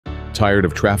Tired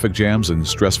of traffic jams and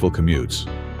stressful commutes?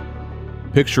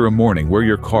 Picture a morning where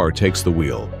your car takes the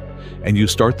wheel, and you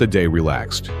start the day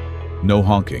relaxed. No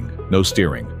honking, no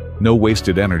steering, no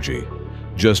wasted energy,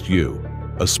 just you,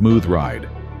 a smooth ride,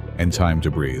 and time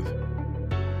to breathe.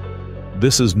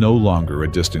 This is no longer a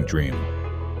distant dream.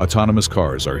 Autonomous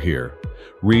cars are here,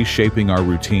 reshaping our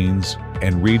routines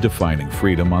and redefining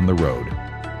freedom on the road.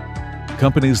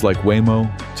 Companies like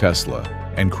Waymo, Tesla,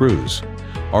 and Cruise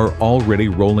are already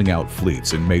rolling out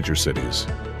fleets in major cities.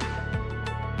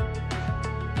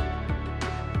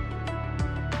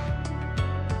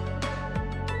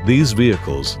 These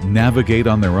vehicles navigate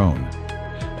on their own,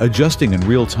 adjusting in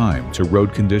real time to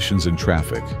road conditions and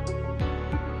traffic.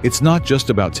 It's not just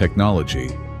about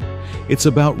technology, it's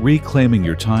about reclaiming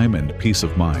your time and peace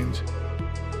of mind.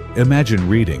 Imagine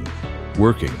reading,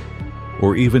 working,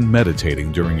 or even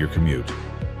meditating during your commute.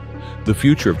 The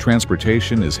future of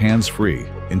transportation is hands-free,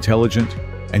 intelligent,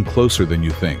 and closer than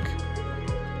you think.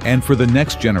 And for the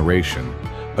next generation,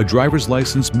 a driver's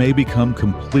license may become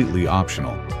completely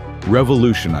optional,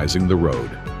 revolutionizing the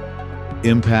road.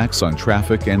 Impacts on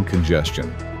traffic and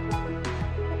congestion.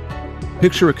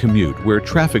 Picture a commute where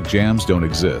traffic jams don't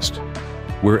exist,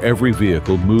 where every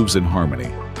vehicle moves in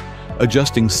harmony,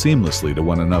 adjusting seamlessly to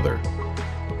one another.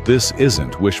 This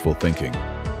isn't wishful thinking.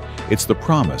 It's the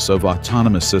promise of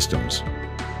autonomous systems.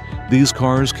 These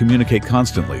cars communicate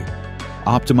constantly,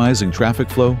 optimizing traffic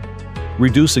flow,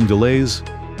 reducing delays,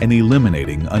 and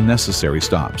eliminating unnecessary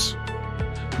stops.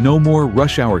 No more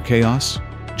rush hour chaos,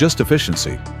 just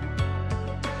efficiency.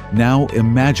 Now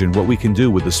imagine what we can do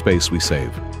with the space we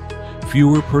save.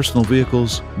 Fewer personal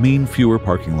vehicles mean fewer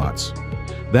parking lots.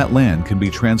 That land can be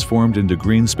transformed into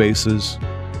green spaces,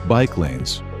 bike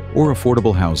lanes, or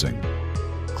affordable housing.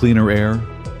 Cleaner air,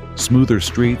 smoother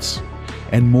streets,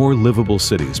 and more livable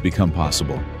cities become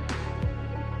possible.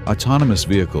 Autonomous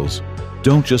vehicles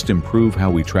don't just improve how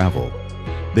we travel,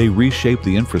 they reshape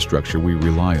the infrastructure we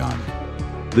rely on.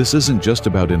 This isn't just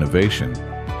about innovation,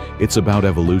 it's about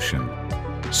evolution.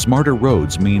 Smarter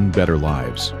roads mean better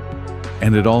lives.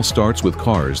 And it all starts with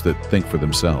cars that think for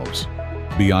themselves.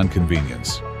 Beyond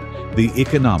convenience, the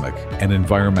economic and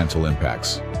environmental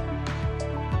impacts.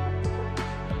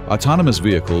 Autonomous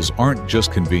vehicles aren't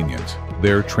just convenient,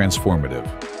 they're transformative.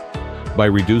 By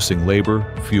reducing labor,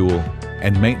 fuel,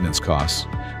 and maintenance costs,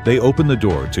 they open the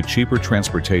door to cheaper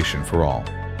transportation for all.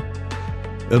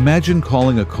 Imagine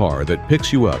calling a car that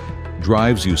picks you up,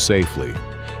 drives you safely,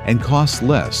 and costs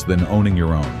less than owning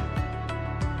your own.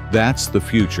 That's the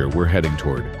future we're heading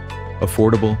toward.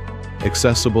 Affordable,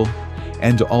 accessible,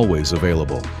 and always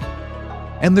available.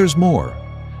 And there's more.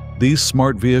 These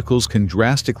smart vehicles can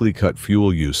drastically cut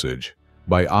fuel usage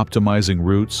by optimizing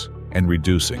routes and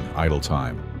reducing idle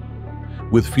time.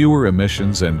 With fewer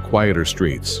emissions and quieter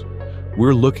streets,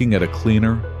 we're looking at a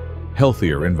cleaner,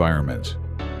 healthier environment.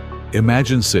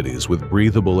 Imagine cities with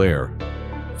breathable air,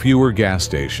 fewer gas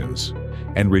stations,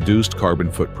 and reduced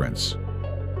carbon footprints.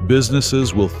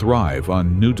 Businesses will thrive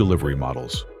on new delivery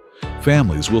models.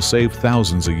 Families will save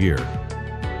thousands a year.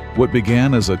 What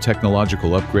began as a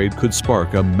technological upgrade could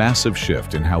spark a massive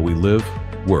shift in how we live,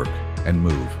 work, and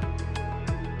move.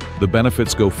 The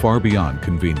benefits go far beyond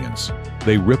convenience.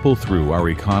 They ripple through our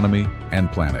economy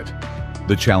and planet.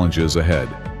 The challenges ahead: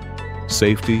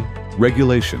 safety,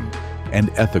 regulation,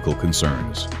 and ethical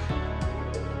concerns.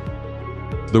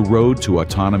 The road to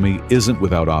autonomy isn't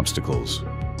without obstacles.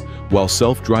 While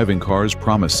self-driving cars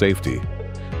promise safety,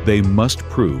 they must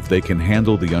prove they can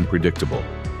handle the unpredictable.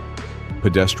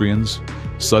 Pedestrians,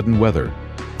 sudden weather,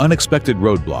 unexpected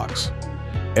roadblocks.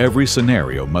 Every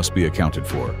scenario must be accounted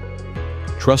for.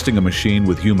 Trusting a machine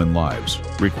with human lives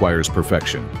requires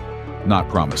perfection, not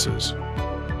promises.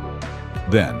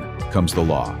 Then comes the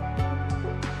law.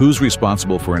 Who's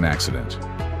responsible for an accident?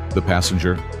 The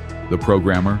passenger? The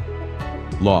programmer?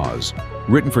 Laws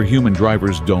written for human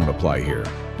drivers don't apply here.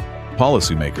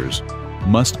 Policymakers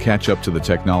must catch up to the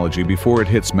technology before it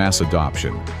hits mass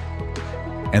adoption.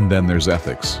 And then there's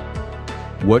ethics.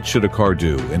 What should a car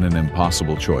do in an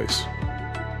impossible choice?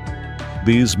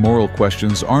 These moral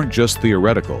questions aren't just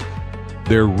theoretical,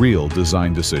 they're real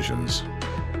design decisions.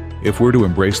 If we're to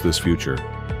embrace this future,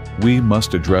 we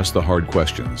must address the hard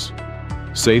questions.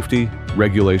 Safety,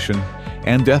 regulation,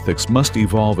 and ethics must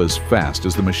evolve as fast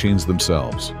as the machines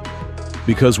themselves.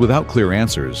 Because without clear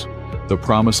answers, the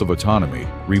promise of autonomy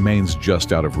remains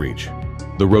just out of reach.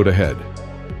 The road ahead,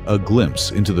 a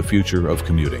glimpse into the future of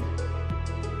commuting.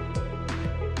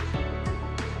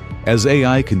 As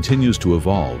AI continues to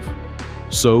evolve,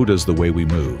 so does the way we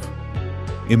move.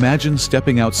 Imagine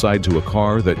stepping outside to a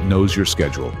car that knows your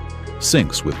schedule,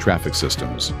 syncs with traffic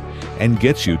systems, and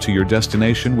gets you to your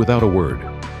destination without a word.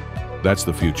 That's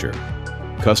the future.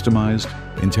 Customized,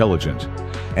 intelligent,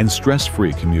 and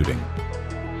stress-free commuting.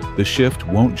 The shift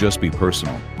won't just be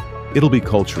personal, it'll be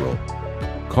cultural.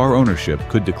 Car ownership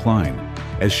could decline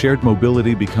as shared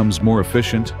mobility becomes more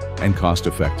efficient and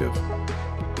cost-effective.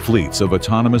 Fleets of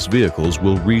autonomous vehicles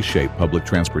will reshape public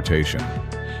transportation,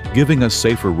 giving us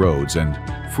safer roads and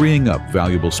freeing up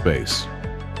valuable space.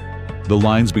 The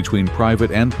lines between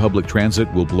private and public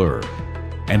transit will blur,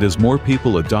 and as more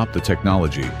people adopt the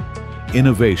technology,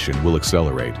 innovation will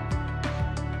accelerate.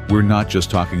 We're not just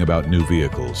talking about new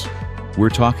vehicles, we're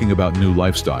talking about new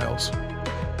lifestyles.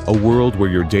 A world where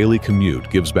your daily commute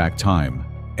gives back time,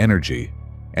 energy,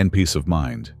 and peace of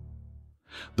mind.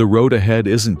 The road ahead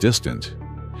isn't distant.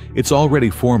 It's already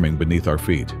forming beneath our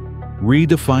feet,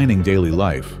 redefining daily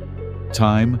life,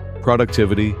 time,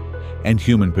 productivity, and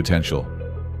human potential.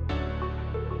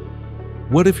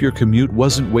 What if your commute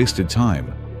wasn't wasted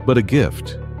time, but a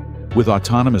gift? With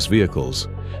autonomous vehicles,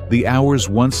 the hours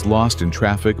once lost in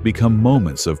traffic become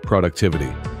moments of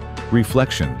productivity,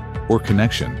 reflection, or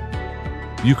connection.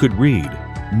 You could read,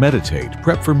 meditate,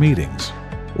 prep for meetings,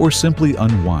 or simply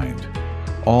unwind,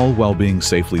 all while being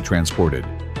safely transported.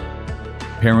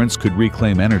 Parents could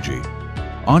reclaim energy.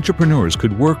 Entrepreneurs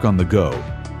could work on the go.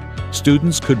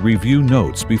 Students could review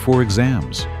notes before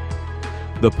exams.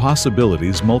 The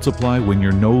possibilities multiply when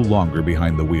you're no longer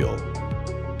behind the wheel.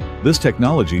 This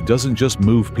technology doesn't just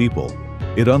move people,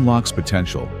 it unlocks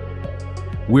potential.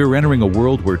 We're entering a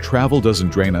world where travel doesn't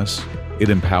drain us, it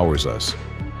empowers us.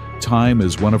 Time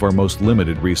is one of our most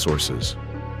limited resources.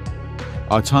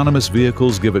 Autonomous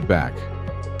vehicles give it back.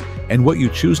 And what you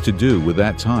choose to do with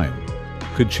that time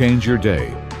could change your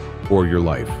day or your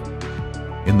life.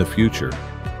 In the future,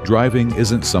 driving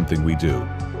isn't something we do.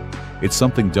 It's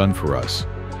something done for us,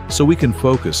 so we can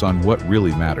focus on what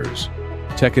really matters.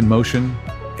 Tech in motion,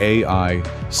 AI,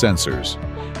 sensors,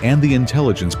 and the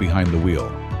intelligence behind the wheel.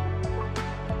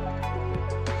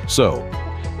 So,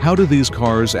 how do these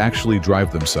cars actually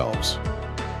drive themselves?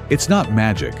 It's not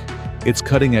magic, it's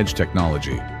cutting-edge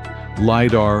technology.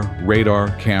 LiDAR,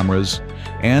 radar, cameras,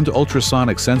 and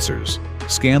ultrasonic sensors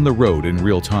scan the road in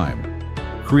real time,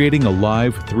 creating a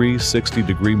live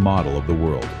 360-degree model of the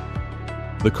world.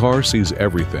 The car sees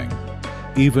everything,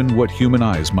 even what human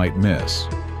eyes might miss.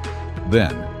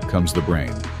 Then comes the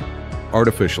brain,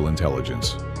 artificial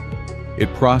intelligence.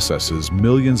 It processes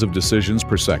millions of decisions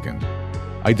per second,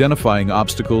 identifying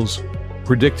obstacles,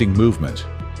 predicting movement,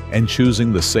 and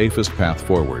choosing the safest path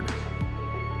forward.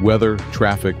 Weather,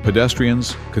 traffic,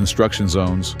 pedestrians, construction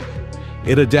zones,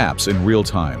 it adapts in real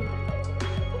time.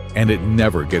 And it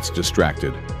never gets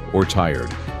distracted or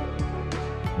tired.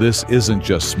 This isn't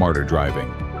just smarter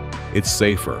driving. It's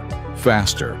safer,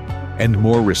 faster, and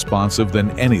more responsive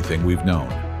than anything we've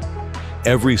known.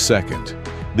 Every second,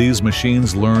 these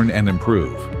machines learn and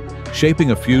improve, shaping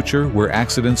a future where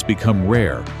accidents become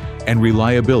rare and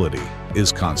reliability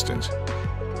is constant.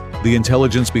 The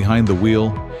intelligence behind the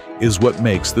wheel is what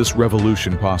makes this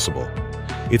revolution possible.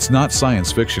 It's not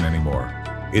science fiction anymore.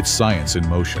 It's science in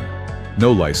motion.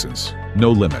 No license,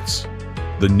 no limits.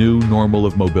 The new normal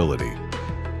of mobility.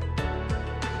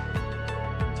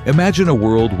 Imagine a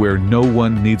world where no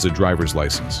one needs a driver's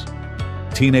license.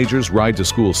 Teenagers ride to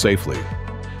school safely.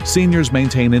 Seniors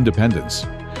maintain independence.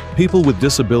 People with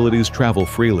disabilities travel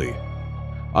freely.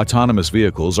 Autonomous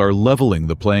vehicles are leveling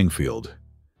the playing field,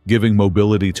 giving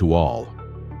mobility to all,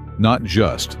 not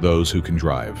just those who can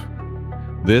drive.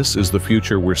 This is the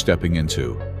future we're stepping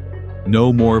into.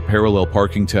 No more parallel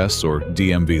parking tests or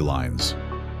DMV lines.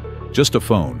 Just a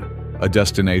phone, a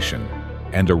destination,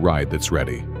 and a ride that's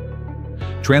ready.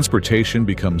 Transportation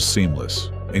becomes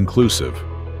seamless, inclusive,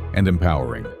 and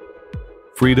empowering.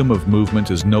 Freedom of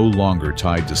movement is no longer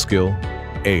tied to skill,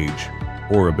 age,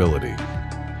 or ability.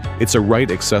 It's a right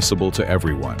accessible to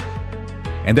everyone.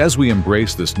 And as we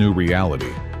embrace this new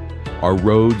reality, our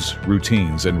roads,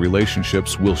 routines, and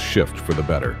relationships will shift for the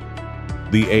better.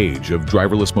 The age of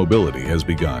driverless mobility has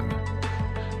begun.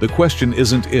 The question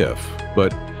isn't if,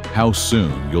 but how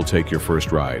soon you'll take your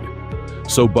first ride.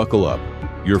 So buckle up.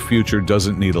 Your future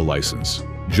doesn't need a license,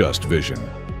 just vision.